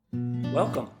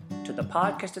Welcome to the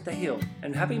podcast at the Hill,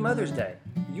 and happy Mother's Day.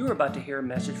 You are about to hear a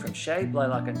message from Shay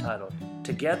Blaylock entitled,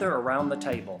 Together Around the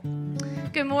Table.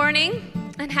 Good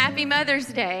morning, and happy Mother's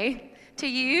Day to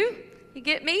you. You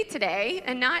get me today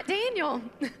and not Daniel.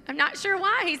 I'm not sure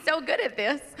why he's so good at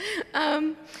this.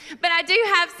 But I do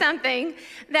have something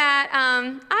that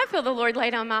I feel the Lord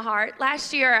laid on my heart.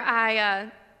 Last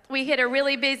year, we hit a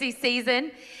really busy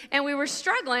season, and we were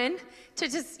struggling to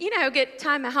just, get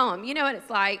time at home. You know what it's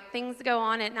like. Things go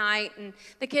on at night, and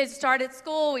the kids start at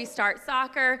school, we start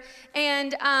soccer,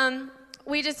 and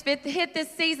we just hit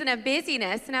this season of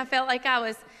busyness, and I felt like I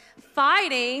was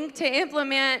fighting to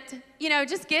implement,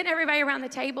 just getting everybody around the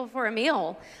table for a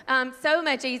meal. So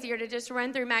much easier to just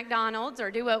run through McDonald's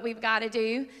or do what we've got to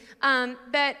do.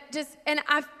 But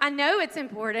I know it's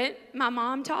important. My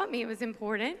mom taught me it was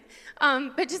important.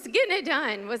 But just getting it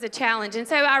done was a challenge. And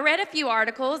so I read a few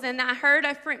articles, and I heard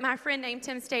my friend named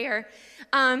Tim Stair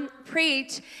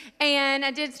preach, and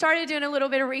I started doing a little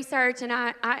bit of research, and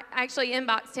I actually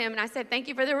inboxed him, and I said, thank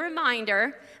you for the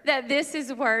reminder that this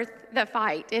is worth the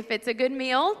fight. If it's a good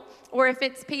meal, or if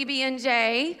it's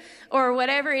PB&J, or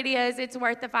whatever it is, it's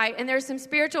worth the fight. And there's some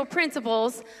spiritual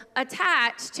principles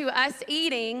attached to us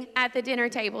eating at the dinner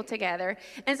table together.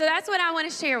 And so that's what I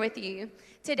want to share with you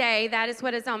today. That is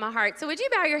what is on my heart. So would you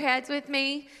bow your heads with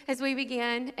me as we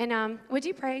begin? And would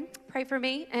you pray? Pray for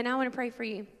me, and I want to pray for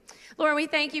you. Lord, we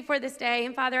thank you for this day.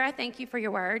 And Father, I thank you for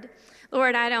your word.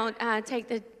 Lord, I don't take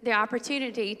the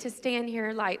opportunity to stand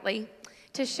here lightly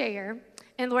to share.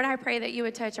 And Lord, I pray that you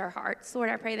would touch our hearts. Lord,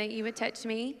 I pray that you would touch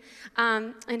me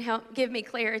and help give me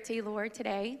clarity, Lord,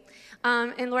 today.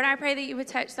 And Lord, I pray that you would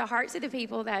touch the hearts of the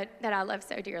people that I love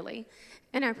so dearly.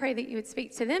 And I pray that you would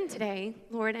speak to them today,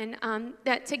 Lord, and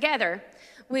that together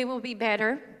we will be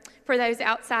better for those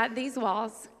outside these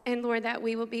walls. And Lord, that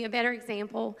we will be a better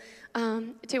example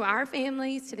to our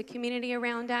families, to the community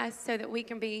around us, so that we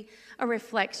can be a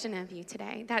reflection of you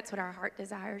today. That's what our heart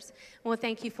desires. Well,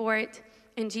 thank you for it.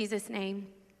 In Jesus' name,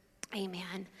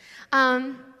 amen.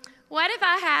 What if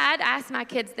I asked my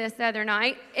kids this the other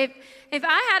night, if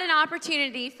I had an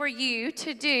opportunity for you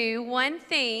to do one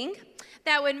thing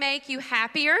that would make you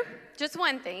happier, just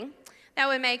one thing, that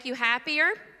would make you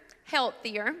happier,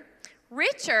 healthier,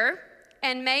 richer,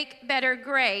 and make better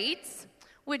grades,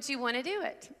 would you want to do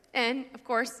it? And, of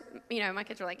course, my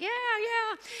kids were like, yeah.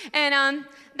 And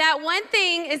that one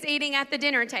thing is eating at the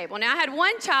dinner table. Now, I had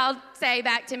one child say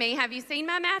back to me, have you seen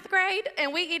my math grade?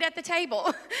 And we eat at the table.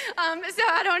 So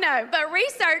I don't know. But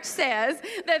research says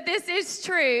that this is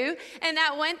true, and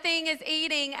that one thing is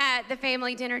eating at the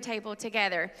family dinner table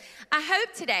together. I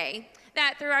hope today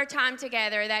that through our time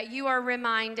together that you are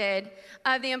reminded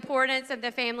of the importance of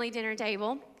the family dinner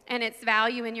table and its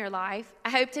value in your life. I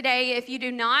hope today, if you do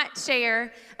not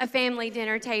share a family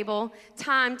dinner table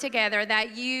time together,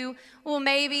 that you will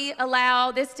maybe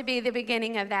allow this to be the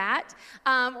beginning of that.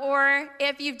 Or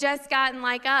if you've just gotten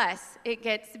like us, it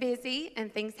gets busy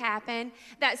and things happen,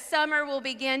 that summer will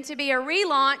begin to be a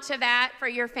relaunch of that for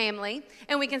your family,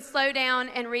 and we can slow down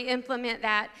and re-implement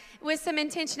that with some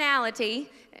intentionality,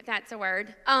 if that's a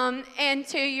word, and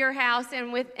to your house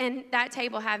and that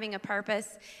table having a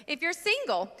purpose. If you're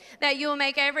single, that you will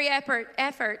make every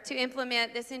effort to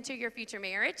implement this into your future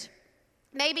marriage.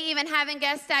 Maybe even having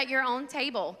guests at your own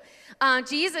table.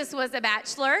 Jesus was a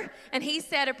bachelor, and he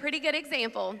set a pretty good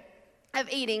example of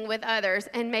eating with others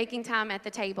and making time at the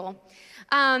table.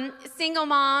 Single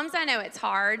moms, I know it's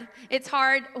hard. It's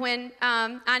hard when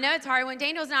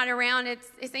Daniel's not around. It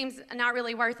seems not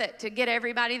really worth it to get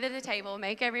everybody to the table,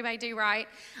 make everybody do right.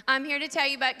 I'm here to tell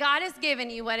you, but God has given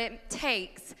you what it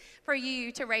takes for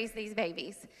you to raise these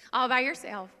babies all by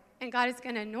yourself. And God is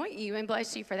going to anoint you and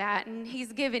bless you for that. And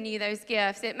he's given you those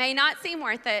gifts. It may not seem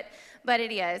worth it, but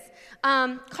it is.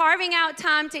 Carving out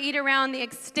time to eat around the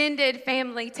extended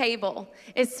family table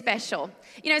is special.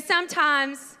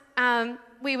 Sometimes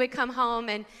we would come home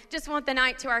and just want the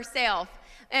night to ourselves.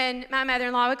 And my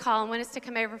mother-in-law would call and want us to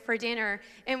come over for dinner.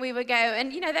 And we would go.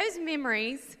 And, those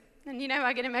memories, and,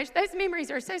 I get emotional. Those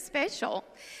memories are so special.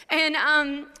 And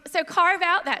so carve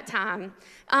out that time.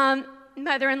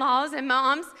 Mother-in-laws and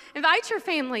moms, invite your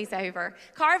families over.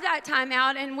 Carve that time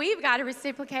out, and we've got to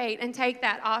reciprocate and take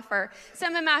that offer.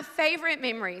 Some of my favorite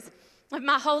memories of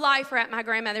my whole life were at my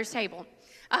grandmother's table.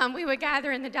 We would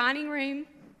gather in the dining room,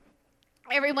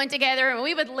 everyone together, and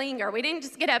we would linger. We didn't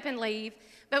just get up and leave,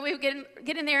 But we would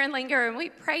get in there and linger, and we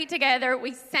prayed together,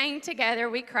 we sang together,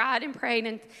 we cried and prayed.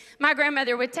 And my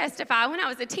grandmother would testify, when I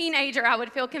was a teenager, I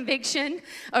would feel conviction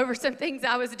over some things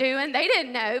I was doing. They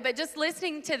didn't know, but just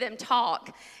listening to them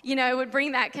talk, would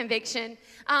bring that conviction.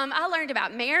 I learned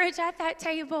about marriage at that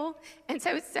table, and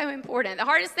so it's so important. The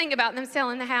hardest thing about them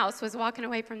selling the house was walking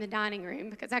away from the dining room,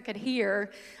 because I could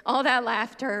hear all that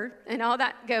laughter and all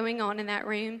that going on in that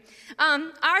room.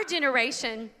 Our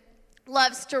generation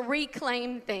loves to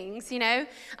reclaim things, You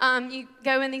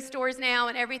go in these stores now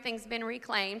and everything's been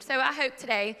reclaimed. So I hope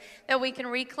today that we can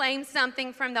reclaim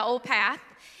something from the old path,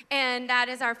 and that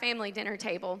is our family dinner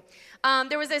table.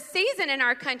 There was a season in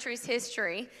our country's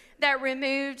history that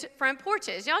removed front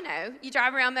porches. Y'all know, you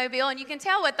drive around Mobile and you can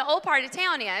tell what the old part of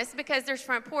town is because there's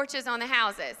front porches on the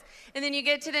houses. And then you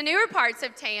get to the newer parts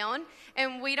of town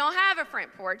and we don't have a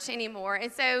front porch anymore.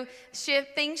 And so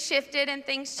things shifted and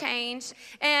things changed.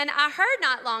 And I heard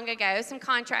not long ago, some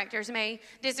contractors may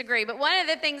disagree, but one of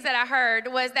the things that I heard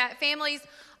was that families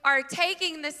are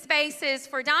taking the spaces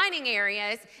for dining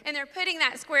areas and they're putting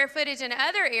that square footage in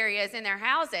other areas in their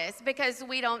houses because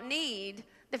we don't need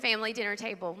the family dinner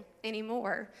table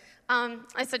anymore.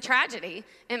 It's a tragedy,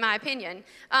 in my opinion.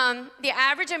 The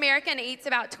average American eats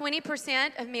about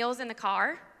 20% of meals in the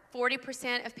car.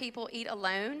 40% of people eat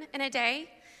alone in a day.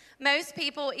 Most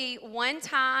people eat one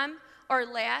time or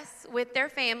less with their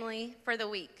family for the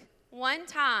week. One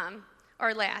time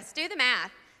or less. Do the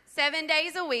math. 7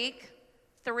 days a week,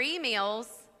 3 meals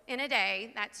in a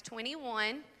day. That's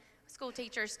 21. School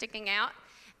teachers sticking out.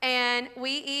 And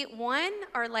we eat one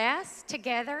or less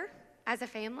together as a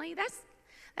family. That's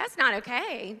not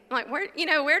okay. Like, where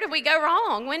did we go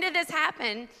wrong? When did this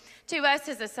happen to us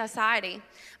as a society?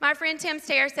 My friend Tim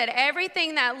Stair said,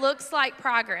 everything that looks like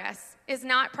progress is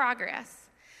not progress.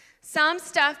 Some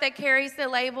stuff that carries the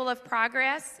label of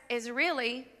progress is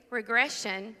really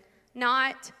regression,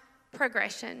 not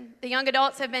progression. The young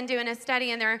adults have been doing a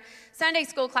study in their Sunday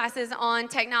school classes on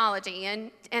technology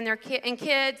and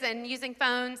kids and using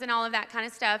phones and all of that kind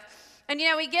of stuff. And,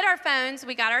 we get our phones,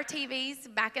 we got our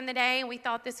TVs back in the day, and we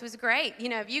thought this was great.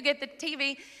 If you get the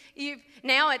TV,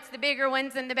 now it's the bigger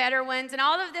ones and the better ones, and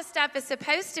all of this stuff is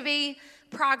supposed to be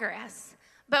progress.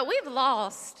 But we've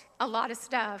lost a lot of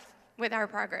stuff with our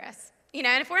progress.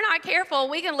 And if we're not careful,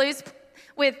 we can lose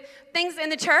with things in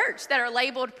the church that are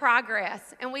labeled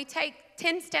progress, and we take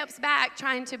 10 steps back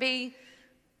trying to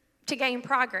gain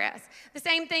progress. The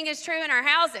same thing is true in our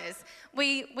houses.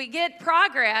 We get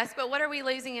progress, but what are we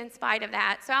losing in spite of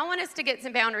that? So I want us to get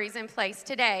some boundaries in place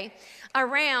today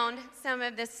around some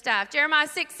of this stuff. Jeremiah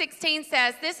 6:16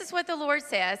 says, this is what the Lord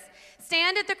says,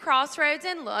 stand at the crossroads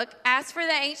and look, ask for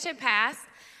the ancient path,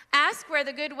 ask where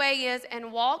the good way is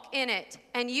and walk in it,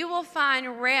 and you will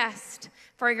find rest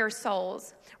for your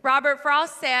souls. Robert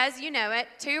Frost says, you know it,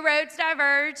 2 roads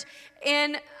diverge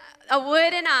in a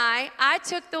wood and I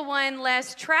took the one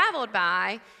less traveled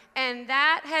by, and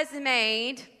that has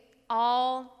made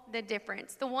all the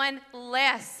difference. The one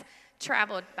less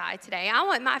traveled by today. I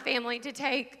want my family to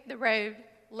take the road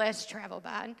less traveled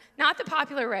by. Not the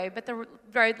popular road, but the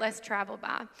road less traveled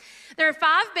by. There are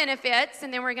 5 benefits,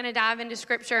 and then we're going to dive into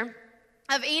scripture,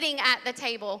 of eating at the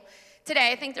table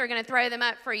today. I think they're going to throw them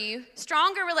up for you.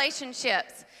 Stronger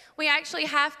relationships. We actually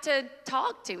have to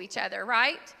talk to each other,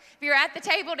 right? If you're at the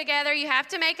table together, you have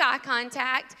to make eye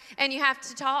contact and you have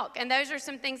to talk. And those are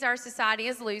some things our society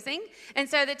is losing. And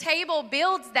so the table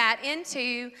builds that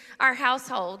into our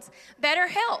households. Better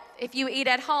health. If you eat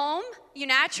at home, you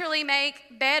naturally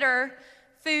make better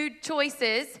food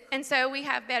choices. And so we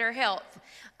have better health.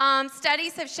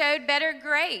 Studies have showed better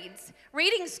grades.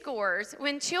 Reading scores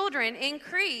when children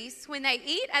increase when they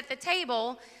eat at the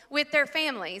table with their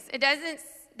families.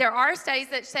 There are studies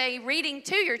that say reading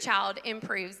to your child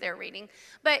improves their reading,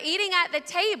 but eating at the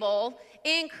table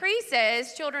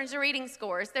increases children's reading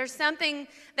scores. There's something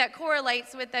that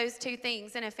correlates with those two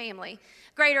things in a family.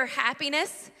 Greater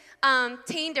happiness,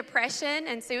 teen depression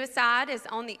and suicide is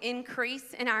on the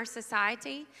increase in our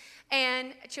society.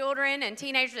 And children and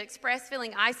teenagers express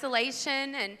feeling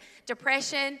isolation and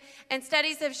depression. And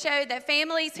studies have showed that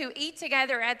families who eat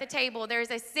together at the table,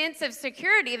 there's a sense of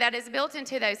security that is built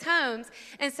into those homes.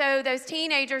 And so those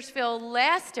teenagers feel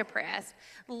less depressed,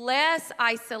 less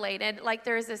isolated, like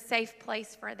there's a safe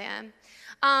place for them.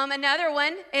 Another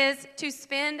one is to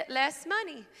spend less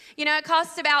money. It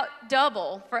costs about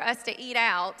double for us to eat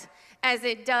out as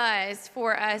it does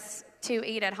for us to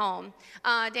eat at home.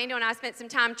 Daniel and I spent some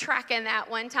time tracking that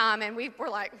one time, and we were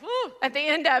like, whoo, at the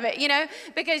end of it,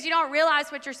 because you don't realize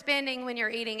what you're spending when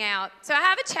you're eating out. So I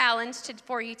have a challenge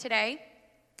for you today.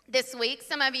 this week.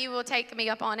 Some of you will take me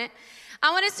up on it. I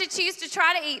want us to choose to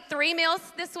try to eat 3 meals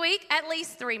this week, at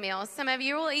least 3 meals. Some of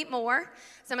you will eat more.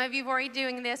 Some of you have already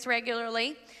doing this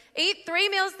regularly. Eat 3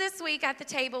 meals this week at the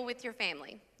table with your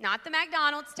family. Not the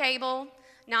McDonald's table,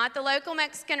 not the local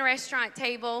Mexican restaurant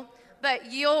table,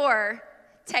 but your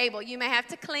table. You may have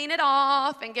to clean it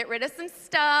off and get rid of some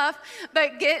stuff,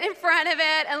 but get in front of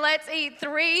it and let's eat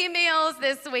 3 meals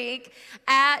this week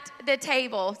at the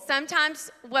table.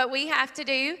 Sometimes what we have to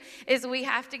do is we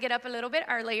have to get up a little bit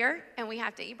earlier and we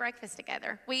have to eat breakfast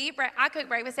together. I cook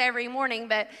breakfast every morning,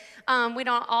 but we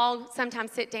don't all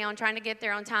sometimes sit down trying to get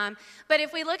there on time. But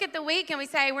if we look at the week and we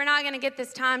say we're not going to get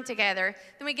this time together,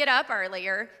 then we get up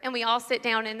earlier and we all sit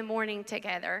down in the morning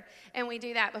together, and we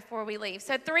do that before we leave.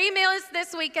 So 3 meals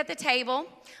this week at the table.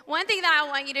 One thing that I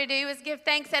want you to do is give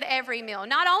thanks at every meal,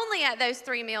 not only at those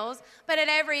 3 meals, but at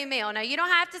every meal. Now, you don't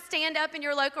have to stand up in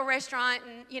your local restaurant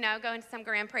and, go into some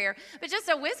grand prayer, but just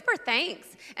to whisper thanks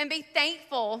and be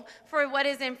thankful for what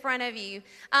is in front of you.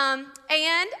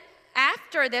 And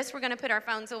after this, we're going to put our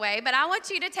phones away, but I want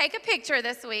you to take a picture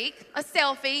this week, a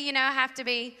selfie. Have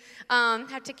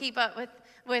to keep up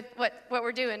with what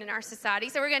we're doing in our society.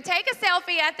 So we're going to take a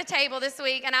selfie at the table this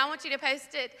week, and I want you to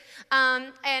post it.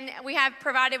 And we have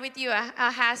provided with you a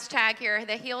hashtag here,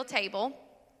 the Heal Table.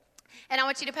 And I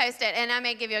want you to post it, and I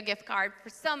may give you a gift card for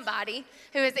somebody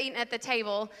who is eating at the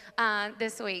table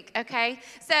this week, okay?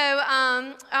 So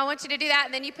I want you to do that,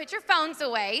 and then you put your phones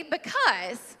away,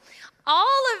 because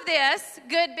all of this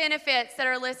good benefits that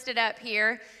are listed up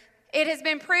here, it has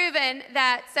been proven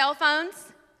that cell phones,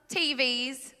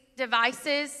 TVs,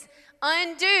 devices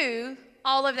undo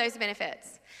all of those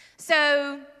benefits.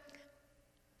 So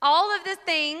all of the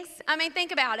things,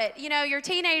 think about it. Your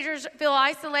teenagers feel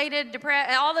isolated,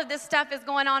 depressed, all of this stuff is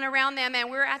going on around them,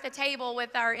 and we're at the table with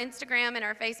our Instagram and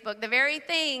our Facebook, the very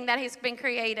thing that has been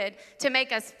created to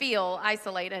make us feel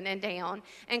isolated and down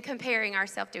and comparing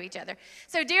ourselves to each other.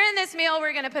 So during this meal,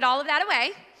 we're going to put all of that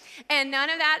away, and none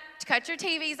of that, cut your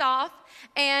TVs off,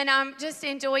 and just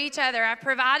enjoy each other. I've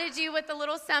provided you with a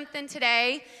little something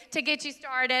today to get you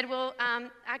started.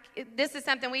 This is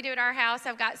something we do at our house.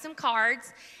 I've got some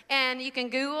cards, and you can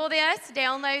Google this,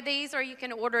 download these, or you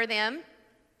can order them.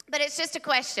 But it's just a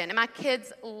question, and my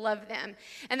kids love them.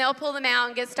 And they'll pull them out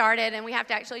and get started, and we have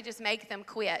to actually just make them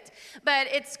quit. But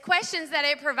it's questions that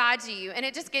it provides you, and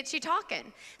it just gets you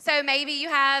talking. So maybe you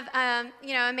have, a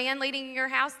man leading your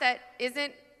house that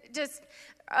isn't just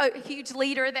a huge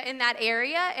leader in that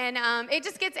area, and it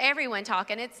just gets everyone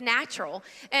talking. It's natural,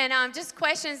 and just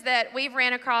questions that we've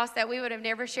ran across that we would have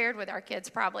never shared with our kids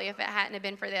probably if it hadn't have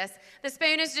been for this. The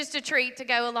spoon is just a treat to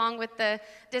go along with the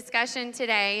discussion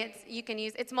today.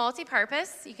 It's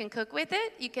multi-purpose. You can cook with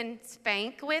it. You can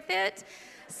spank with it.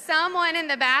 Someone in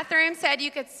the bathroom said you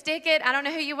could stick it. I don't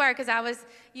know who you were because I was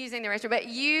using the restroom, but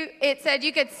it said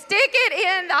you could stick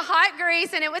it in the hot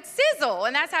grease and it would sizzle,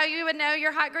 and that's how you would know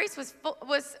your hot grease was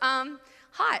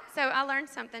hot. So I learned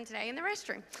something today in the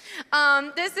restroom.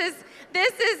 This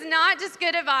is not just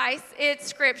good advice; it's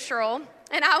scriptural,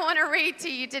 and I want to read to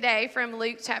you today from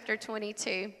Luke chapter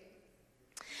 22.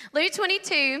 Luke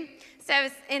 22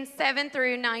 says in 7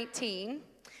 through 19.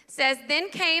 Says, "Then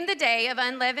came the day of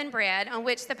unleavened bread on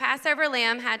which the Passover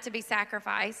lamb had to be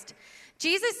sacrificed.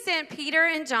 Jesus sent Peter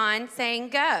and John, saying,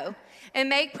 'Go and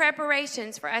make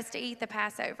preparations for us to eat the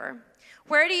Passover.'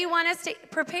 'Where do you want us to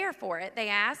prepare for it?' they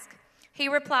asked. He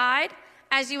replied,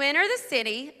 'As you enter the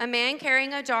city, a man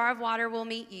carrying a jar of water will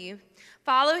meet you.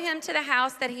 Follow him to the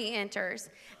house that he enters,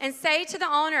 and say to the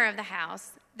owner of the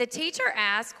house, "The teacher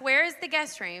asked, where is the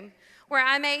guest room where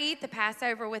I may eat the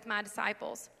Passover with my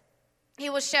disciples?" He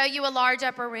will show you a large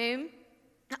upper room,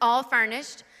 all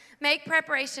furnished. Make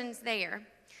preparations there.'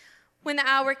 When the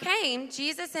hour came,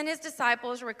 Jesus and his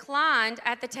disciples reclined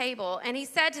at the table, and he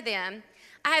said to them,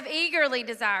 'I have eagerly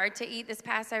desired to eat this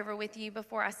Passover with you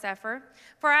before I suffer.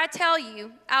 For I tell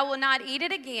you, I will not eat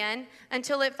it again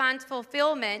until it finds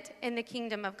fulfillment in the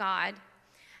kingdom of God.'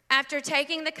 After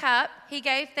taking the cup, he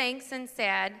gave thanks and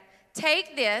said,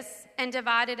 'Take this and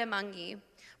divide it among you.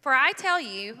 For I tell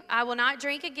you, I will not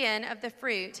drink again of the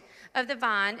fruit of the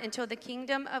vine until the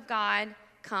kingdom of God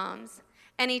comes.'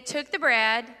 And he took the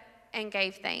bread and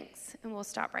gave thanks." And we'll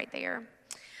stop right there.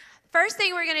 First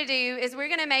thing we're going to do is we're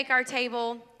going to make our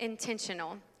table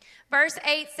intentional. Verse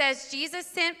 8 says, Jesus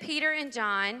sent Peter and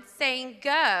John, saying,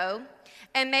 "Go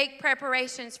and make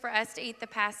preparations for us to eat the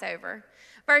Passover."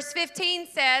 Verse 15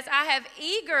 says, "I have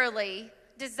eagerly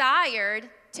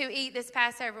desired to eat this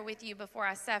Passover with you before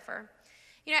I suffer."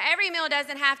 Every meal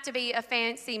doesn't have to be a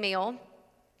fancy meal.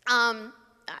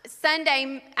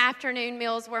 Sunday afternoon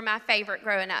meals were my favorite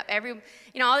growing up.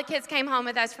 All the kids came home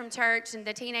with us from church, and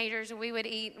the teenagers, and we would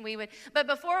eat, but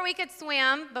before we could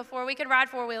swim, before we could ride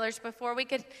four-wheelers, before we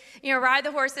could, ride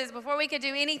the horses, before we could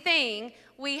do anything,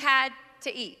 we had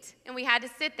to eat, and we had to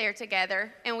sit there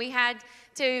together, and we had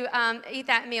to eat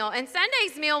that meal. And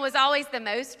Sunday's meal was always the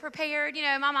most prepared.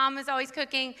 My mom was always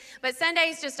cooking, but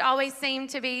Sundays just always seemed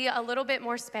to be a little bit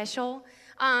more special.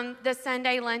 The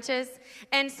Sunday lunches.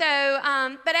 And so,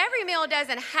 but every meal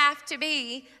doesn't have to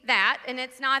be that, and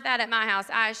it's not that at my house,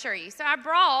 I assure you. So I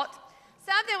brought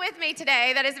something with me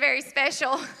today that is very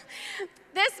special.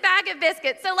 This bag of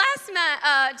biscuits. So last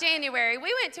month, January,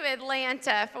 we went to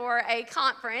Atlanta for a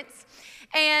conference,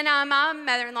 and my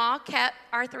mother-in-law kept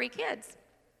our 3 kids.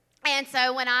 And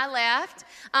so when I left,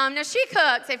 now she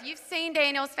cooks. If you've seen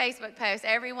Daniel's Facebook post,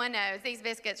 everyone knows these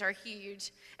biscuits are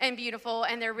huge and beautiful,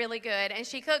 and they're really good. And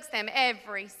she cooks them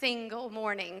every single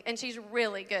morning, and she's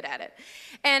really good at it.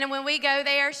 And when we go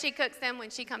there, she cooks them. When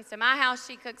she comes to my house,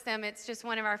 she cooks them. It's just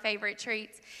one of our favorite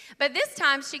treats. But this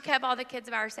time, she kept all the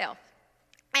kids by herself.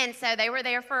 And so they were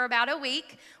there for about a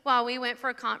week while we went for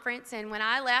a conference. And when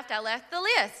I left the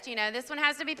list. This one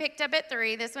has to be picked up at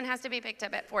 3. This one has to be picked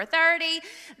up at 4:30.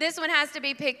 This one has to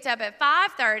be picked up at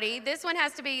 5:30. This one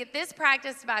has to be at this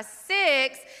practice by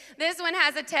 6. This one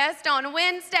has a test on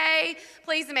Wednesday.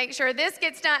 Please make sure this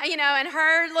gets done. And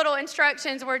her little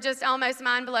instructions were just almost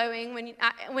mind-blowing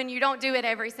when you don't do it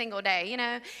every single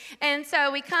day, And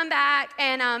so we come back,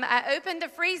 and I opened the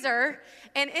freezer,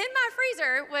 and in my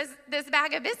freezer was this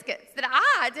bag of biscuits that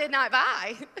I did not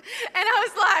buy. And I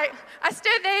was like, I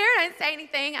stood there, and I didn't say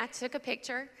anything. I took a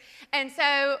picture. And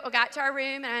so I got to our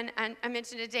room, and I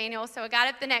mentioned to Daniel. So I got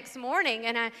up the next morning,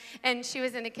 and she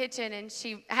was in the kitchen, and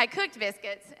she had cooked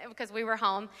biscuits because we were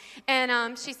home.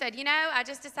 And she said, I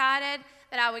just decided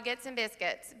that I would get some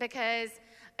biscuits because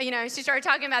she started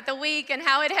talking about the week and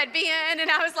how it had been. And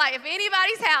I was like, if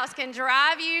anybody's house can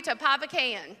drive you to Papa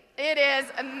Can, it is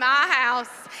my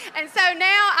house. And so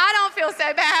now I don't feel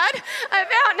so bad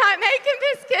about not making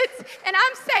biscuits, and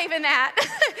I'm saving that.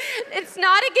 It's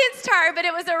not against her, but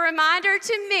it was a reminder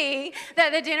to me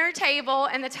that the dinner table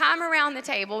and the time around the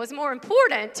table was more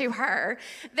important to her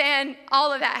than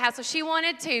all of that hassle. She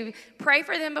wanted to pray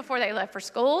for them before they left for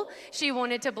school. She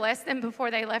wanted to bless them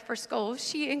before they left for school.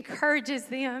 She encourages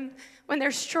them when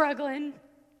they're struggling.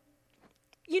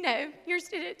 Yours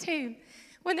did it too.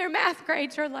 When their math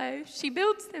grades are low, she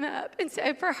builds them up. And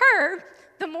so for her,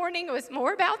 the morning was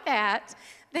more about that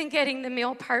than getting the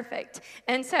meal perfect.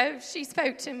 And so she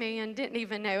spoke to me and didn't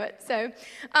even know it. So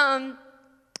her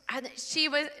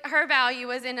value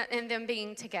was in them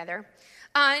being together.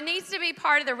 It needs to be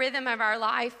part of the rhythm of our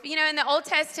life. In the Old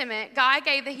Testament, God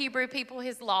gave the Hebrew people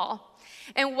his law.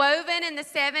 And woven in the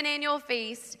 7 annual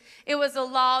feasts, it was a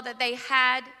law that they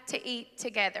had to eat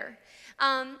together.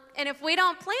 And if we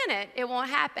don't plan it, it won't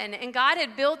happen. And God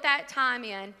had built that time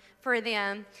in for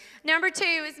them. Number 2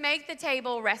 is make the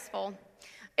table restful.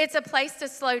 It's a place to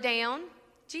slow down.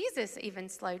 Jesus even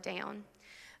slowed down.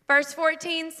 Verse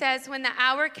 14 says, when the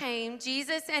hour came,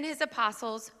 Jesus and his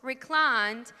apostles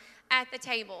reclined at the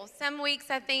table. Some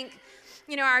weeks I think,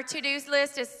 our to-do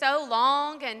list is so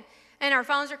long, and our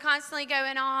phones are constantly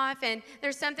going off, and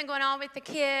there's something going on with the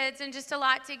kids, and just a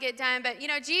lot to get done. But,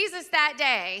 Jesus that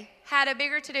day had a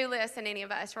bigger to-do list than any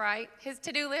of us, right? His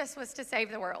to-do list was to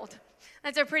save the world.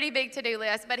 That's a pretty big to-do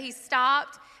list, but he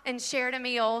stopped and shared a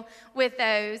meal with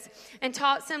those and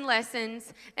taught some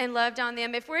lessons and loved on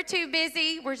them. If we're too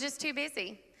busy, we're just too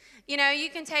busy. You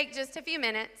can take just a few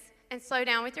minutes and slow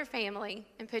down with your family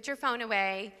and put your phone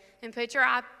away and put your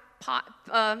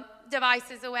iPod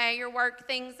devices away, your work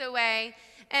things away.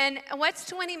 And what's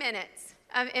 20 minutes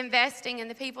of investing in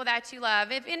the people that you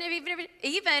love?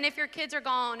 Even if your kids are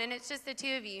gone and it's just the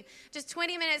 2 of you, just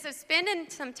 20 minutes of spending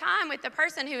some time with the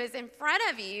person who is in front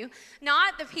of you,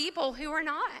 not the people who are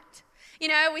not.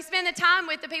 We spend the time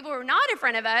with the people who are not in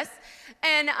front of us,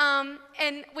 and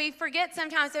we forget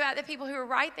sometimes about the people who are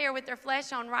right there with their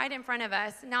flesh on right in front of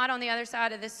us, not on the other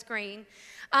side of the screen.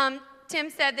 Tim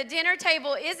said the dinner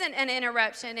table isn't an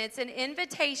interruption. It's an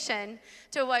invitation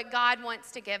to what God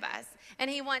wants to give us, and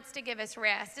he wants to give us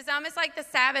rest. It's almost like the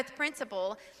Sabbath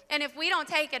principle, and if we don't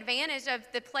take advantage of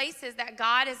the places that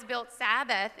God has built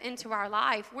Sabbath into our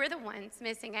life, we're the ones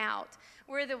missing out.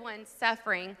 We're the ones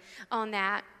suffering on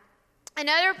that.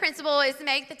 Another principle is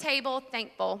make the table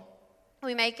thankful.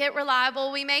 We make it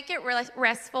reliable, we make it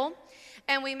restful,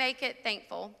 and we make it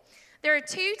thankful. There are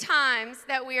 2 times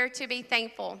that we are to be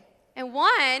thankful, and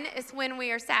one is when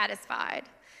we are satisfied.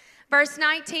 Verse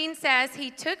 19 says,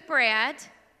 he took bread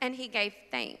and he gave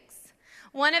thanks.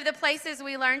 One of the places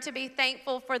we learn to be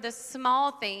thankful for the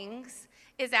small things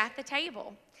is at the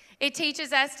table. It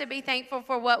teaches us to be thankful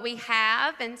for what we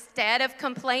have instead of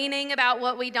complaining about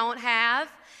what we don't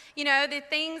have. You know, the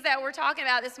things that we're talking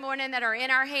about this morning that are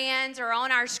in our hands or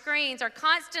on our screens are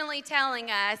constantly telling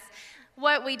us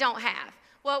what we don't have,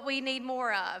 what we need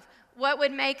more of, what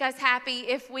would make us happy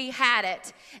if we had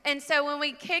it. And so when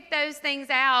we kick those things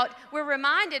out, we're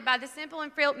reminded by the simple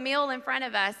meal in front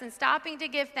of us and stopping to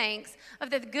give thanks of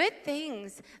the good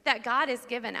things that God has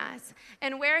given us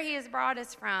and where he has brought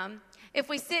us from. If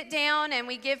we sit down and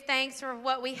we give thanks for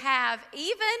what we have,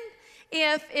 even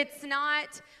if it's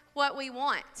not what we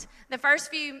want. The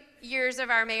first few years of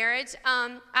our marriage,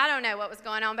 I don't know what was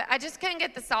going on, but I just couldn't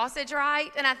get the sausage right,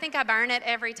 and I think I burn it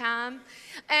every time.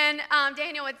 And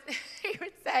Daniel would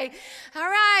say, all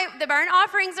right, the burnt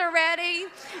offerings are ready.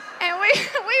 And we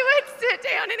would sit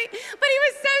down and eat. But he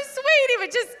was so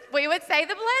sweet. We would say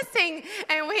the blessing,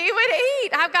 and we would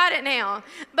eat. I've got it now.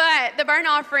 But the burnt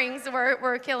offerings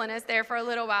were killing us there for a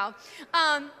little while.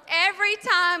 Every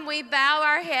time we bow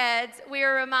our heads, we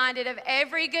are reminded of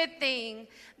every good thing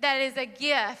that is a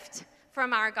gift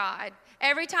from our God.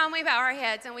 Every time we bow our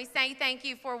heads and we say thank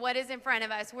you for what is in front of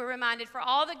us, we're reminded for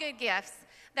all the good gifts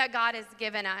that God has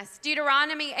given us.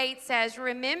 Deuteronomy 8 says,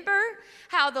 remember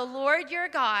how the Lord your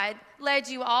God led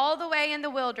you all the way in the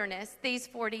wilderness these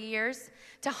 40 years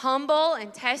to humble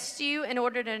and test you in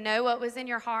order to know what was in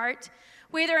your heart,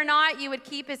 whether or not you would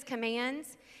keep his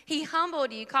commands. He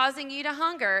humbled you, causing you to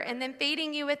hunger, and then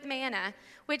feeding you with manna,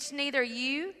 which neither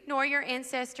you nor your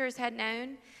ancestors had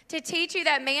known, to teach you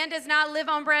that man does not live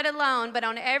on bread alone, but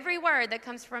on every word that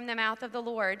comes from the mouth of the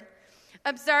Lord.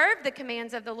 Observe the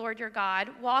commands of the Lord your God,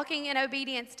 walking in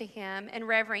obedience to him and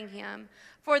revering him.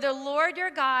 For the Lord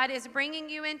your God is bringing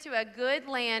you into a good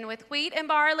land with wheat and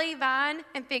barley, vine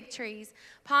and fig trees,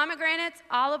 pomegranates,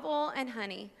 olive oil, and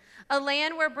honey, a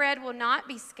land where bread will not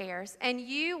be scarce, and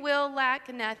you will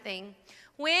lack nothing.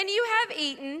 When you have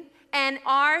eaten and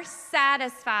are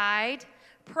satisfied,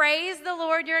 praise the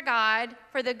Lord your God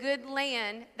for the good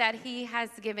land that he has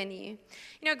given you.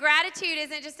 You know, gratitude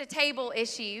isn't just a table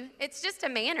issue. It's just a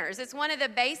manners. It's one of the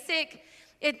basic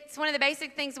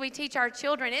things we teach our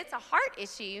children. It's a heart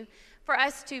issue for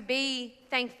us to be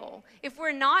thankful. If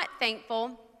we're not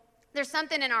thankful, there's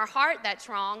something in our heart that's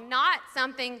wrong, not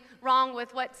something wrong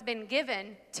with what's been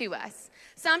given to us.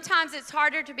 Sometimes it's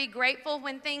harder to be grateful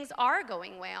when things are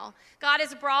going well. God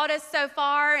has brought us so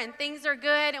far and things are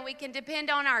good and we can depend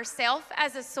on ourselves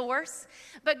as a source.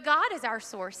 But God is our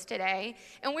source today,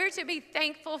 and we're to be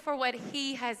thankful for what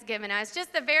he has given us.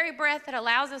 Just the very breath that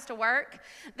allows us to work,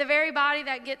 the very body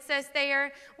that gets us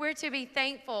there, we're to be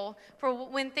thankful for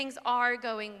when things are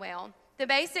going well. The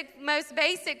most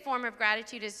basic form of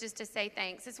gratitude is just to say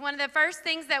thanks. It's one of the first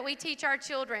things that we teach our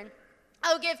children.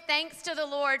 Oh, give thanks to the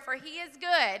Lord, for he is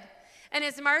good, and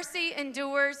his mercy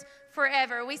endures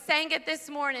forever. We sang it this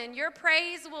morning. Your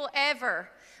praise will ever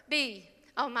be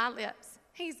on my lips.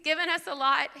 He's given us a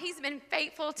lot. He's been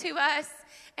faithful to us,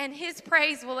 and his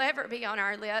praise will ever be on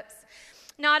our lips.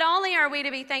 Not only are we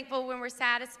to be thankful when we're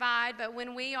satisfied, but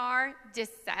when we are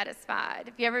dissatisfied.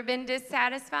 Have you ever been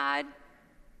dissatisfied?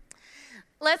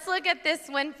 Let's look at this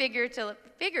one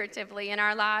figuratively in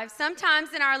our lives.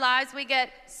 Sometimes in our lives we get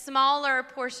smaller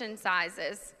portion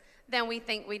sizes than we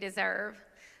think we deserve.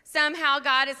 Somehow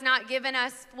God has not given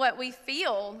us what we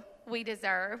feel we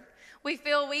deserve. We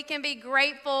feel we can be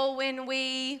grateful when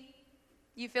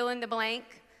you fill in the blank.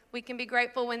 We can be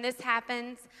grateful when this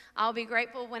happens. I'll be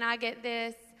grateful when I get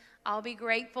this. I'll be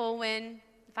grateful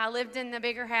if I lived in the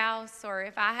bigger house, or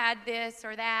if I had this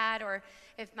or that, or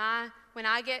when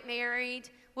I get married.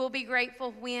 We'll be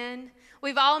grateful when.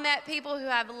 We've all met people who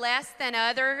have less than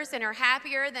others and are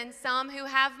happier than some who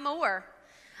have more.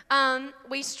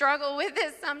 We struggle with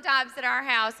this sometimes at our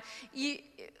house. I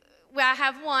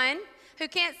have one who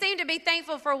can't seem to be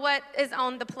thankful for what is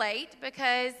on the plate,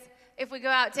 because if we go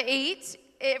out to eat,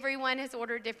 everyone has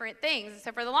ordered different things.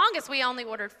 So for the longest, we only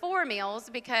ordered 4 meals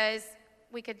because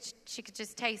she could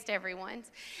just taste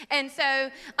everyone's. And so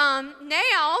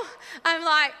now I'm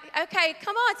like, okay,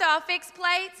 come on. So I'll fix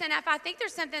plates, and if I think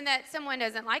there's something that someone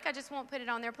doesn't like, I just won't put it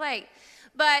on their plate.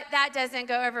 But that doesn't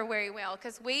go over very well,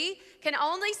 because we can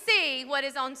only see what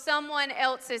is on someone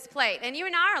else's plate. And you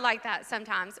and I are like that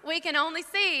sometimes. We can only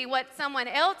see what someone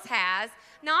else has,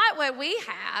 not what we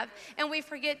have, and we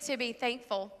forget to be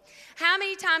thankful. How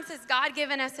many times has God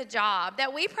given us a job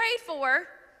that we prayed for,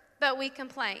 but we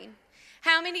complain?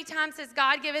 How many times has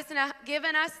God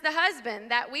given us the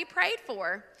husband that we prayed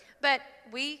for, but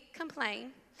we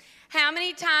complain? How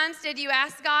many times did you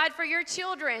ask God for your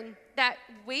children that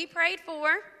we prayed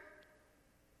for,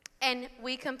 and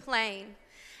we complain.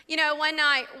 You know, one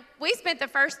night, we spent the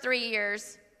first 3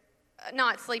 years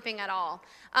not sleeping at all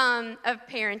of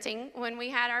parenting when we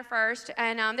had our first.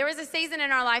 And there was a season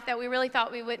in our life that we really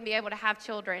thought we wouldn't be able to have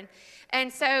children.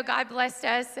 And so God blessed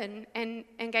us and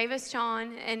gave us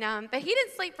Sean. But he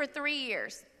didn't sleep for 3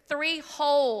 years, 3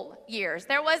 whole years.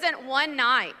 There wasn't one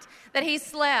night that he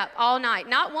slept all night,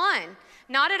 not one,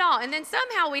 not at all. And then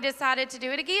somehow we decided to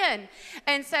do it again.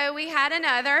 And so we had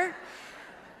another.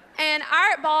 And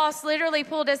our boss literally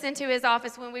pulled us into his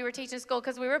office when we were teaching school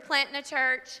because we were planting a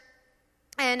church.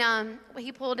 And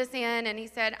he pulled us in and he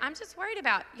said, I'm just worried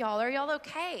about y'all. Are y'all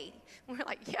okay? And we're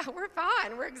like, yeah, we're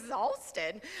fine. We're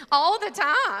exhausted all the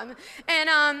time.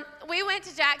 And we went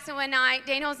to Jackson one night.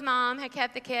 Daniel's mom had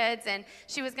kept the kids, and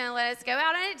she was going to let us go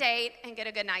out on a date and get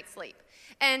a good night's sleep.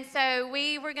 And so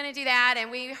we were going to do that,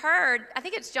 and we heard, I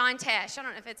think it's John Tesh. I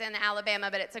don't know if it's in Alabama,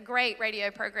 but it's a great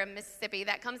radio program in Mississippi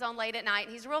that comes on late at night.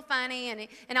 He's real funny,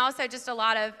 and also just a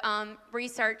lot of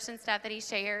research and stuff that he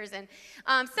shares. And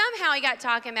somehow he got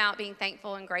talking about being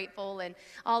thankful and grateful and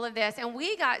all of this, and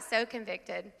we got so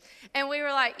convicted. And we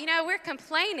were like, you know, we're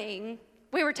complaining.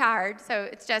 We were tired, so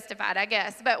it's justified, I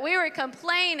guess. But we were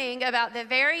complaining about the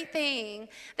very thing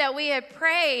that we had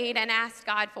prayed and asked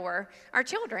God for our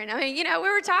children. I mean, you know, we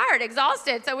were tired,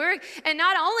 exhausted. And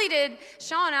not only did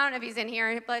Sean, I don't know if he's in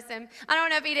here, bless him. I don't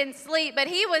know if he didn't sleep, but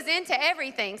he was into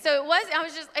everything. So I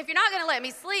was just, if you're not going to let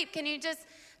me sleep, can you just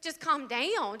calm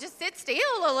down, just sit still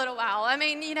a little while. I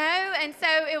mean, you know, and so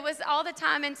it was all the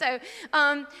time. And so,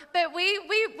 but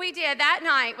we did, that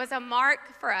night was a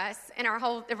mark for us in our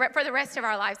for the rest of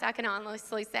our lives. I can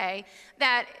honestly say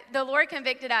that the Lord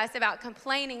convicted us about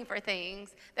complaining for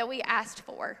things that we asked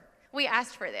for. We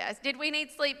asked for this. Did we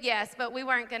need sleep? Yes, but we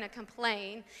weren't going to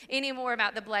complain anymore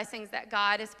about the blessings that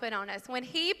God has put on us. When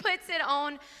he puts it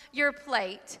on your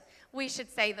plate, we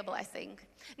should say the blessing.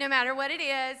 No matter what it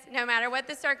is, no matter what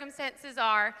the circumstances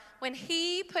are, when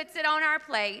he puts it on our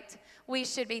plate, we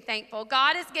should be thankful.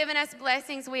 God has given us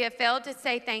blessings we have failed to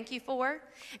say thank you for,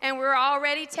 and we're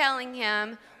already telling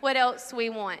him what else we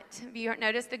want. Have you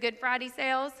noticed the Good Friday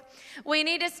sales? We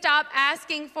need to stop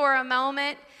asking for a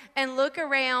moment and look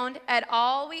around at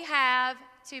all we have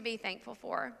to be thankful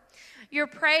for. Your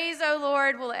praise, O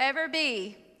Lord, will ever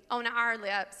be on our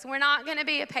lips. We're not going to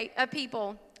be a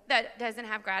people that doesn't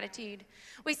have gratitude.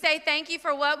 We say thank you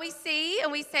for what we see,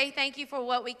 and we say thank you for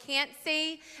what we can't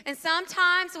see. And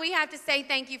sometimes we have to say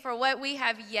thank you for what we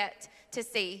have yet to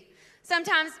see.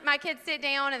 Sometimes my kids sit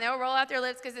down and they'll roll out their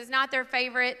lips because it's not their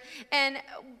favorite.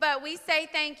 But we say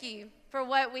thank you for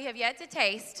what we have yet to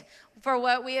taste, for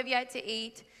what we have yet to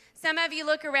eat. Some of you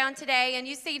look around today and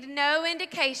you see no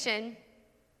indication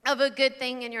of a good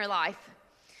thing in your life.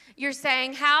 You're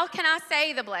saying, how can I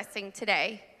say the blessing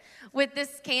today? With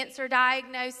this cancer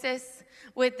diagnosis,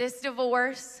 with this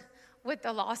divorce, with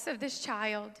the loss of this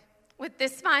child, with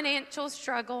this financial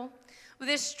struggle, with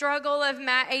this struggle of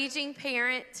my aging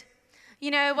parent.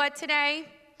 You know what today?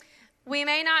 We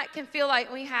may not can feel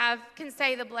like we can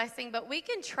say the blessing, but we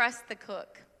can trust the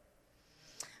cook.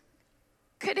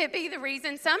 Could it be the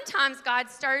reason sometimes God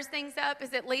stirs things up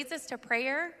is it leads us to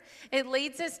prayer? It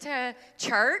leads us to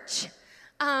church.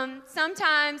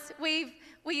 Sometimes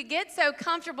we get so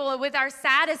comfortable with our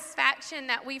satisfaction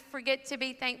that we forget to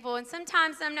be thankful. And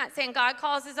sometimes, I'm not saying God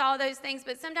causes all those things,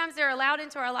 but sometimes they're allowed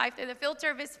into our life through the filter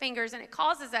of his fingers, and it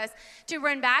causes us to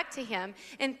run back to him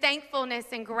in thankfulness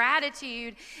and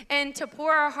gratitude and to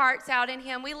pour our hearts out in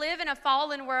him. We live in a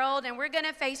fallen world, and we're going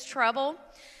to face trouble.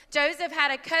 Joseph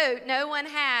had a coat no one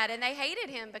had, and they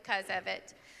hated him because of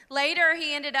it. Later,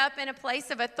 he ended up in a place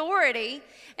of authority,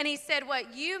 and he said,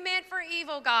 what you meant for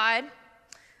evil, God,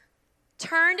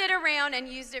 turned it around and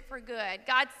used it for good.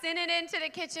 God sent it into the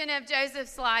kitchen of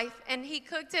Joseph's life, and he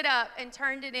cooked it up and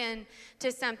turned it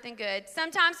into something good.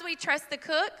 Sometimes we trust the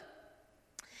cook,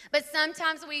 but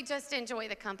sometimes we just enjoy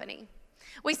the company.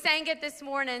 We sang it this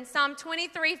morning. Psalm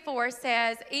 23:4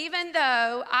 says, even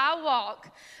though I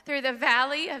walk through the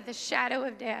valley of the shadow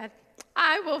of death,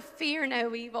 I will fear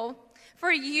no evil,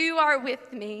 for you are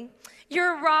with me.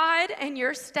 Your rod and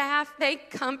your staff, they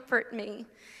comfort me.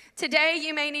 Today,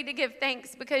 you may need to give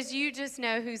thanks because you just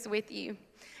know who's with you.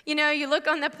 You know, you look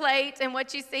on the plate and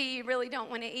what you see, you really don't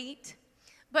want to eat.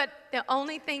 But the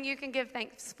only thing you can give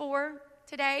thanks for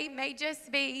today may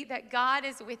just be that God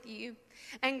is with you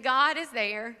and God is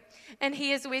there and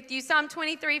he is with you. Psalm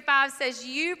 23:5 says,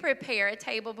 you prepare a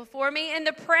table before me in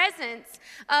the presence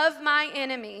of my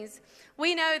enemies.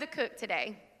 We know the cook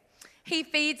today. He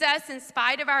feeds us in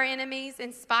spite of our enemies,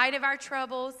 in spite of our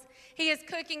troubles. He is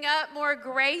cooking up more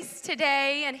grace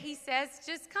today, and he says,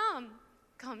 just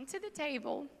come to the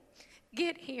table.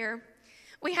 Get here.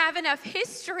 We have enough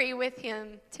history with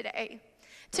him today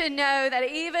to know that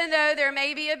even though there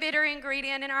may be a bitter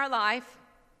ingredient in our life,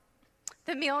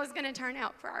 the meal is going to turn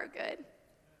out for our good.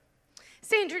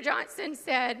 Sandra Johnson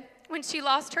said when she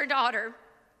lost her daughter,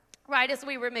 right as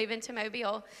we were moving to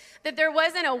Mobile, that there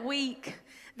wasn't a week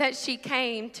that she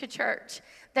came to church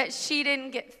that she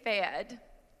didn't get fed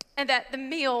and that the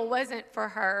meal wasn't for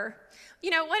her. You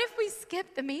know, what if we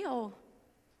skip the meal?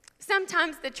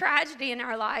 Sometimes the tragedy in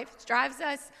our life drives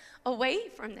us away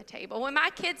from the table. When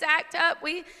my kids act up,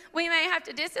 we may have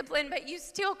to discipline, but you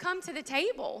still come to the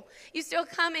table. You still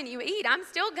come and you eat. I'm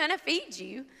still going to feed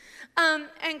you.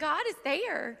 And God is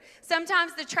there.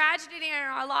 Sometimes the tragedy in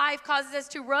our life causes us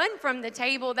to run from the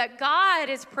table that God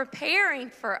is preparing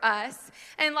for us.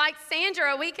 And like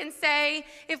Sandra, we can say,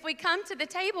 if we come to the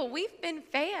table, we've been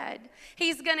fed.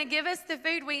 He's going to give us the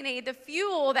food we need, the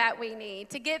fuel that we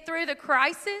need to get through the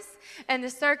crisis and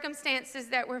the circumstances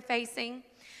that we're facing.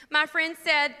 My friend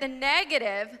said the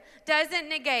negative doesn't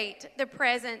negate the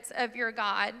presence of your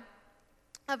God,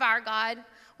 of our God.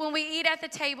 When we eat at the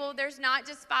table, there's not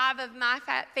just 5 of my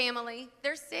family,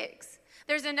 there's 6.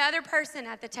 There's another person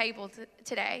at the table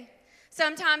today.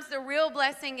 Sometimes the real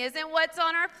blessing isn't what's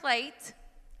on our plate,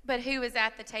 but who is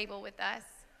at the table with us.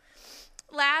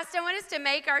 Last, I want us to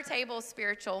make our table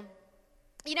spiritual.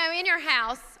 You know, in your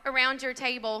house, around your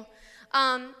table,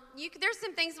 there's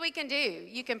some things we can do.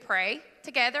 You can pray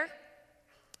together.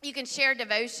 You can share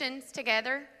devotions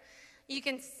together. You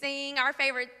can sing. Our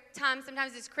favorite time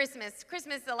sometimes is Christmas.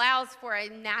 Christmas allows for a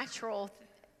natural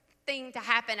thing to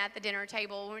happen at the dinner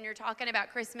table when you're talking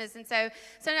about Christmas. And so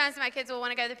sometimes my kids will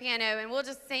want to go to the piano and we'll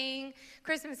just sing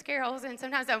Christmas carols. And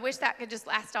sometimes I wish that could just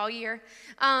last all year.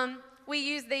 We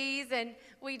use these and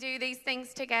we do these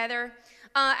things together.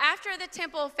 After the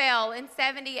temple fell in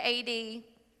 70 AD,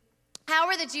 how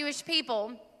were the Jewish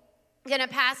people going to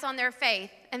pass on their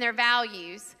faith and their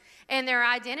values and their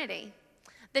identity?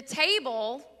 The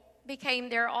table became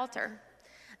their altar.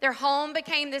 Their home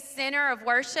became the center of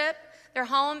worship. Their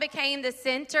home became the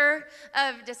center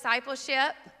of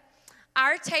discipleship.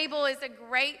 Our table is a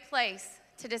great place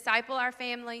to disciple our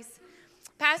families.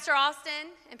 Pastor Austin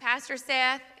and Pastor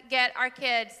Seth get our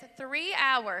kids 3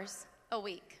 hours a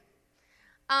week.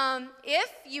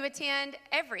 If you attend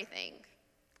everything.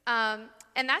 And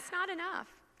that's not enough.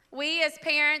 We as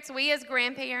parents, we as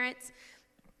grandparents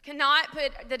cannot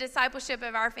put the discipleship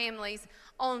of our families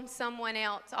on someone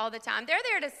else all the time. They're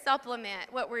there to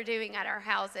supplement what we're doing at our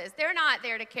houses. They're not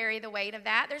there to carry the weight of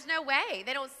that. There's no way.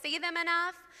 They don't see them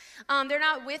enough. They're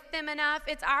not with them enough.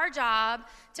 It's our job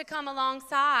to come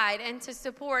alongside and to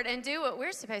support and do what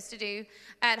we're supposed to do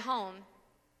at home.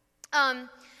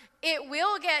 It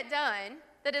will get done.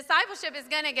 The discipleship is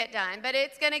going to get done, but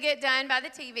it's going to get done by the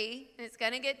TV, and it's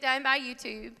going to get done by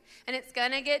YouTube, and it's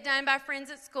going to get done by friends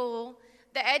at school.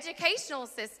 The educational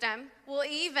system will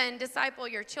even disciple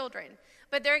your children,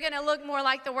 but they're going to look more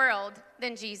like the world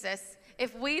than Jesus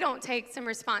if we don't take some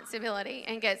responsibility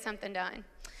and get something done.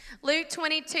 Luke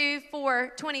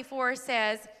 22:24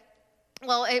 says,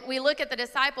 we look at the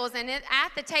disciples, and at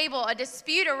the table, a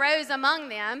dispute arose among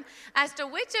them as to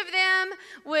which of them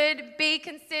would be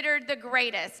considered the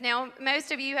greatest. Now,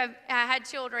 most of you have had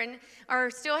children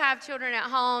or still have children at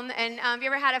home, and if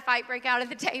you ever had a fight break out at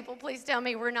the table, please tell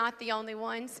me we're not the only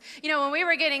ones. You know, when we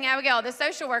were getting Abigail, the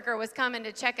social worker was coming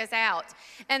to check us out,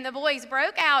 and the boys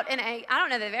broke out in I don't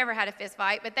know if they've ever had a fist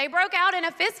fight, but they broke out in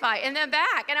a fist fight in the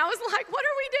back, and I was like, what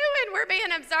are we doing? We're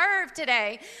being observed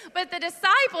today. But the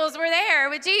disciples were there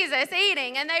with Jesus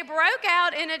eating, and they broke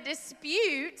out in a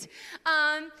dispute,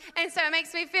 and so it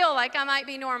makes me feel like I might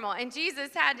be normal, and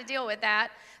Jesus had to deal with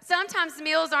that. Sometimes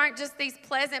meals aren't just these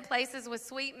pleasant places with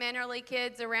sweet, mannerly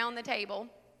kids around the table.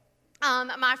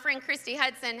 My friend Christy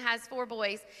Hudson has 4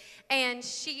 boys, and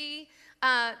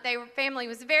their family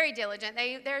was very diligent.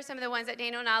 They're some of the ones that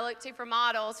Daniel and I look to for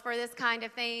models for this kind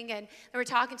of thing, and they were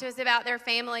talking to us about their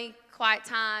family quiet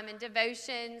time and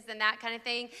devotions and that kind of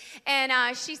thing.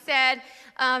 And she said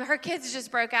her kids just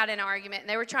broke out in an argument.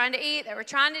 They were trying to eat. They were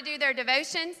trying to do their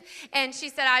devotions. And she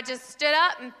said, I just stood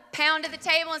up and pounded the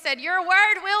table and said, your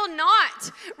word will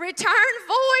not return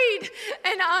void.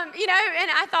 And, and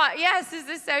I thought, yes, this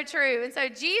is so true. And so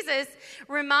Jesus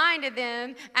reminded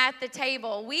them at the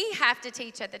table. We have to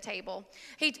teach at the table.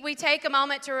 We take a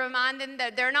moment to remind them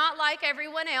that they're not like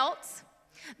everyone else.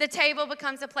 The table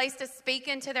becomes a place to speak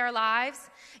into their lives.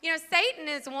 You know, Satan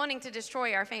is wanting to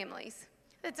destroy our families.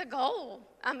 It's a goal.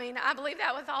 I mean, I believe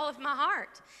that with all of my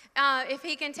heart. If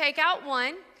he can take out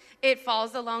one, it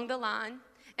falls along the line.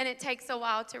 and it takes a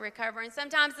while to recover. And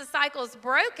sometimes the cycle's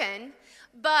broken,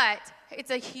 but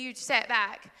it's a huge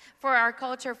setback for our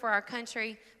culture, for our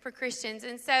country, for Christians.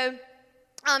 And so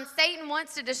Satan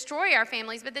wants to destroy our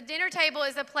families, but the dinner table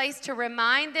is a place to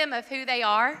remind them of who they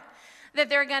are, that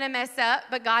they're going to mess up,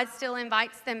 but God still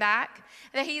invites them back,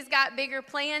 that he's got bigger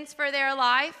plans for their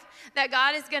life, that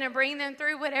God is going to bring them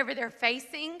through whatever they're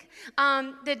facing.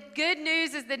 The good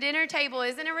news is the dinner table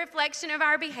isn't a reflection of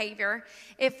our behavior.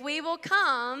 If we will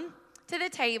come to the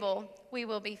table, we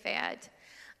will be fed.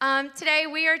 Today,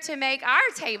 we are to make our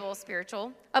table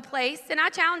spiritual, a place, and I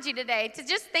challenge you today to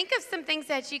just think of some things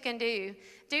that you can do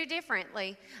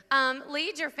differently.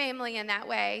 Lead your family in that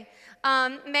way.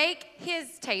 Make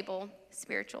his table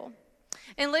spiritual.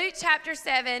 In Luke chapter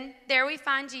 7, there we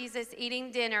find Jesus eating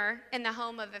dinner in the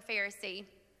home of a Pharisee.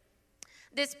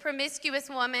 This promiscuous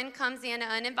woman comes in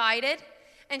uninvited,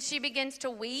 and she begins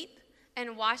to weep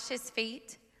and wash his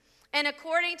feet. And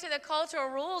according to the cultural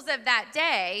rules of that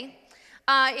day,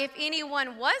 if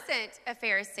anyone wasn't a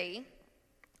Pharisee,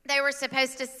 they were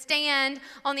supposed to stand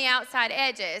on the outside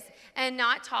edges and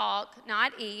not talk,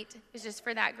 not eat. It was just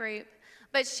for that group.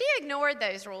 But she ignored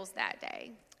those rules that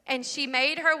day, and she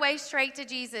made her way straight to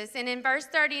Jesus. And in verse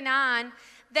 39,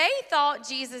 they thought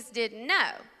Jesus didn't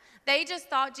know. They just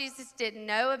thought Jesus didn't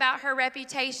know about her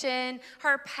reputation,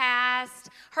 her past,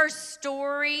 her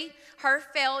story, her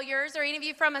failures. Are any of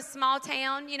you from a small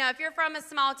town? You know, if you're from a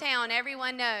small town,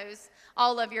 everyone knows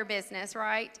all of your business,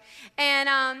 right?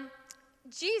 And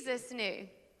Jesus knew.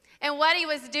 And what he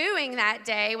was doing that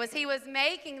day was he was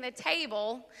making the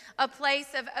table a place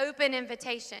of open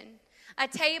invitation, a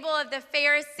table of the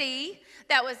Pharisee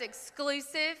that was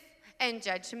exclusive and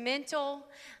judgmental,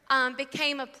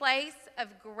 became a place of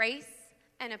grace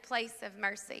and a place of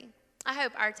mercy. I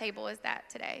hope our table is that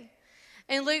today.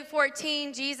 In Luke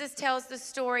 14, Jesus tells the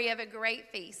story of a great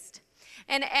feast.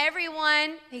 And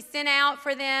everyone, he sent out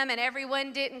for them, and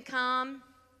everyone didn't come.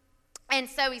 And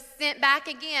so he sent back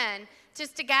again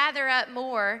just to gather up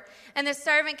more. And the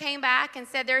servant came back and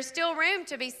said, there's still room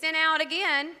to be sent out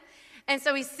again. And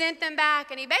so he sent them back,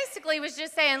 and he basically was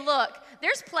just saying, look,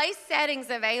 there's place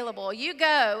settings available. You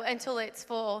go until it's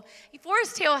full.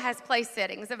 Forest Hill has place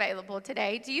settings available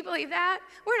today. Do you believe that?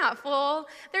 We're not full.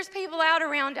 There's people out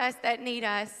around us that need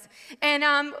us. And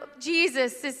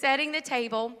Jesus is setting the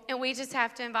table, and we just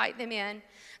have to invite them in.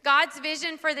 God's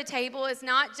vision for the table is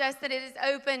not just that it is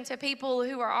open to people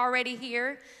who are already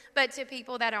here, but to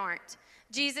people that aren't.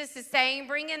 Jesus is saying,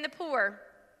 bring in the poor,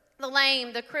 the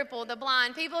lame, the crippled, the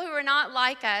blind, people who are not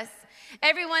like us.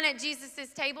 Everyone at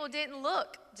Jesus' table didn't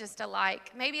look just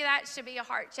alike. Maybe that should be a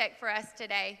heart check for us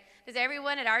today. Does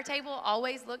everyone at our table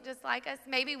always look just like us?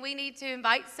 Maybe we need to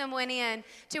invite someone in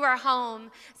to our home.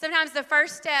 Sometimes the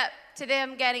first step to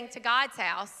them getting to God's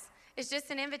house is just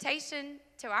an invitation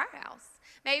to our house.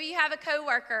 Maybe you have a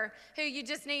coworker who you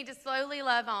just need to slowly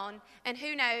love on, and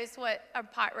who knows what a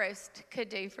pot roast could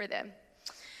do for them.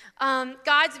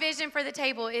 God's vision for the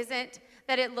table isn't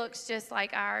that it looks just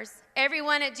like ours.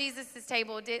 Everyone at Jesus'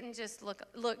 table didn't just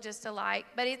look just alike,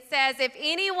 but it says, if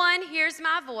anyone hears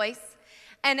my voice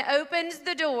and opens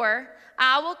the door,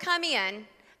 I will come in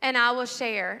and I will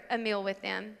share a meal with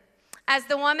them. As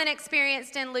the woman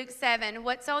experienced in Luke 7,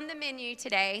 what's on the menu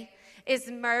today is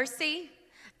mercy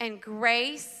and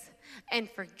grace and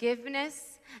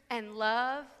forgiveness and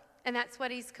love. And that's what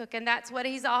he's cooking. That's what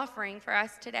he's offering for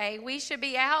us today. We should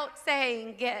be out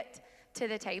saying, get to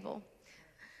the table.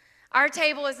 Our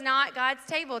table is not God's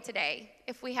table today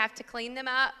if we have to clean them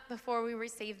up before we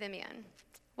receive them in.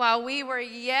 While we were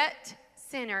yet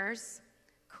sinners,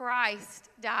 Christ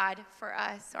died for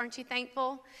us. Aren't you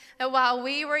thankful that while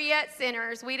we were yet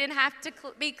sinners, we didn't have to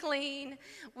be clean,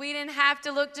 we didn't have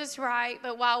to look just right,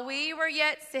 but while we were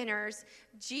yet sinners,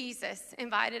 Jesus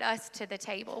invited us to the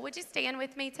table. Would you stand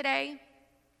with me today?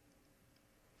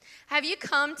 Have you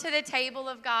come to the table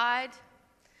of God?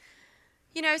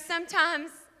 You know,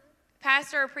 sometimes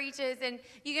pastor preaches and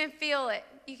you can feel it.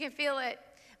 You can feel it.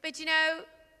 But you know,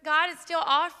 God is still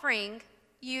offering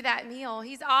you that meal.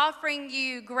 He's offering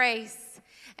you grace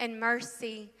and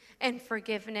mercy and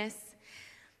forgiveness.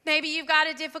 Maybe you've got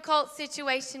a difficult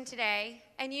situation today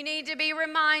and you need to be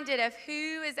reminded of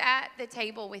who is at the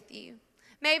table with you.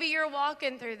 Maybe you're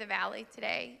walking through the valley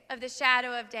today of the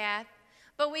shadow of death,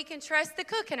 but we can trust the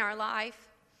cook in our life.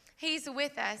 He's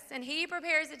with us and he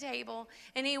prepares a table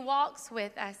and he walks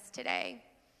with us today.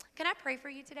 Can I pray for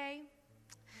you today?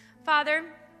 Father,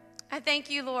 I thank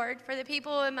you, Lord, for the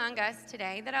people among us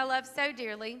today that I love so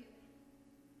dearly.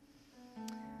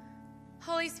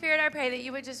 Holy Spirit, I pray that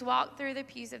you would just walk through the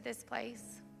pews of this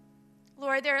place.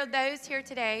 Lord, there are those here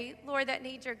today, Lord, that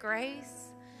need your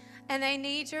grace and they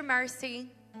need your mercy,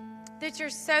 that you're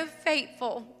so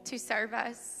faithful to serve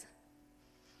us.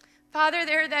 Father,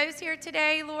 there are those here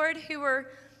today, Lord, who are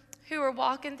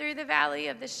walking through the valley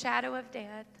of the shadow of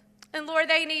death. And Lord,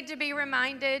 they need to be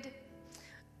reminded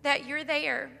that you're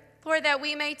there. Lord, that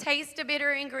we may taste a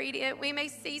bitter ingredient. We may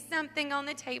see something on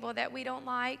the table that we don't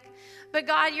like. But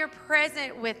God, you're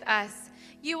present with us.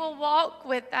 You will walk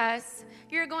with us.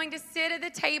 You're going to sit at the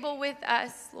table with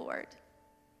us, Lord.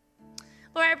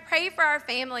 Lord, I pray for our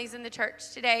families in the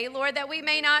church today, Lord, that we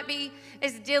may not be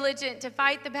as diligent to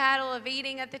fight the battle of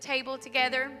eating at the table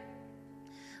together.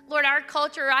 Lord, our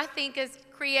culture, I think, is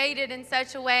created in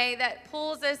such a way that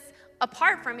pulls us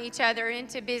apart from each other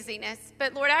into busyness.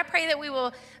 But Lord, I pray that we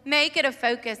will make it a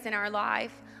focus in our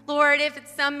life. Lord, if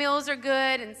some meals are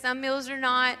good and some meals are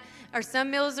not, or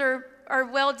some meals are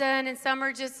well done and some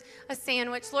are just a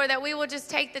sandwich, Lord, that we will just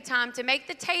take the time to make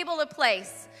the table a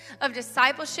place of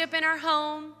discipleship in our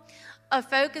home, of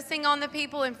focusing on the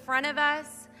people in front of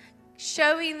us,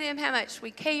 showing them how much we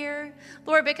care,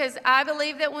 Lord, because I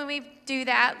believe that when we do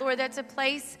that, Lord, that's a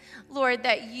place, Lord,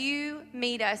 that you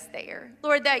meet us there.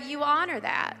 Lord, that you honor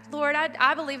that. Lord,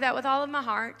 I believe that with all of my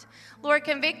heart. Lord,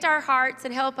 convict our hearts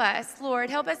and help us. Lord,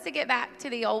 help us to get back to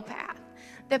the old path.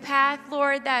 The path,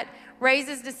 Lord, that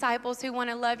raises disciples who want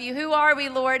to love you. Who are we,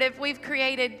 Lord, if we've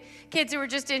created kids who are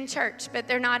just in church, but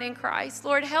they're not in Christ?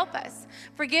 Lord, help us.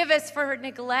 Forgive us for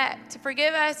neglect.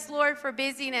 Forgive us, Lord, for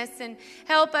busyness. And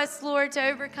help us, Lord, to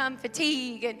overcome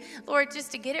fatigue. And, Lord,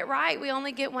 just to get it right, we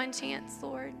only get one chance,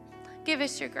 Lord. Give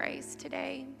us your grace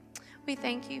today. We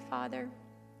thank you, Father.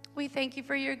 We thank you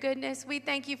for your goodness. We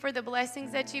thank you for the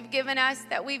blessings that you've given us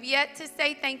that we've yet to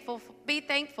be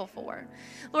thankful for.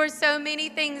 Lord, so many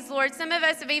things, Lord. Some of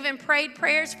us have even prayed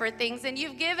prayers for things, and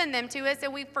you've given them to us,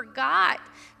 and we forgot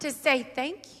to say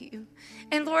thank you.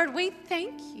 And Lord, we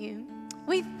thank you.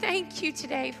 We thank you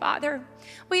today, Father.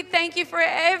 We thank you for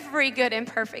every good and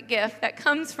perfect gift that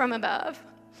comes from above.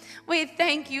 We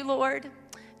thank you, Lord.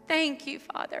 Thank you,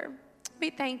 Father. We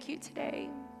thank you today.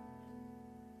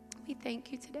 We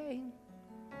thank you today.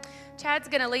 Chad's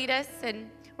going to lead us,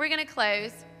 and we're going to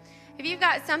close. If you've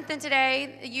got something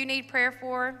today that you need prayer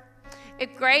for,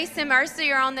 if grace and mercy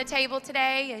are on the table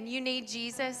today and you need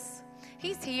Jesus,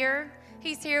 he's here.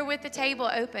 He's here with the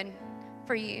table open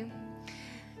for you.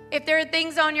 If there are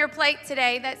things on your plate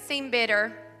today that seem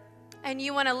bitter and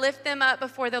you want to lift them up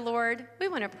before the Lord, we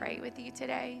want to pray with you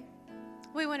today.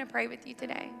 We want to pray with you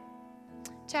today.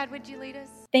 Chad, would you lead us?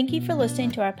 Thank you for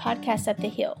listening to our podcast at the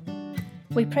Hill.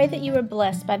 We pray that you were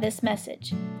blessed by this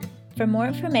message. For more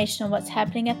information on what's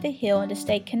happening at the Hill and to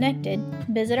stay connected,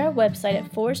 visit our website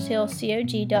at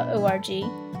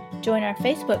foresthillcog.org, join our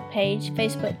Facebook page,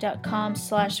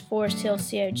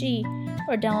 facebook.com/foresthillcog,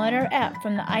 or download our app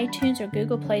from the iTunes or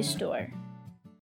Google Play Store.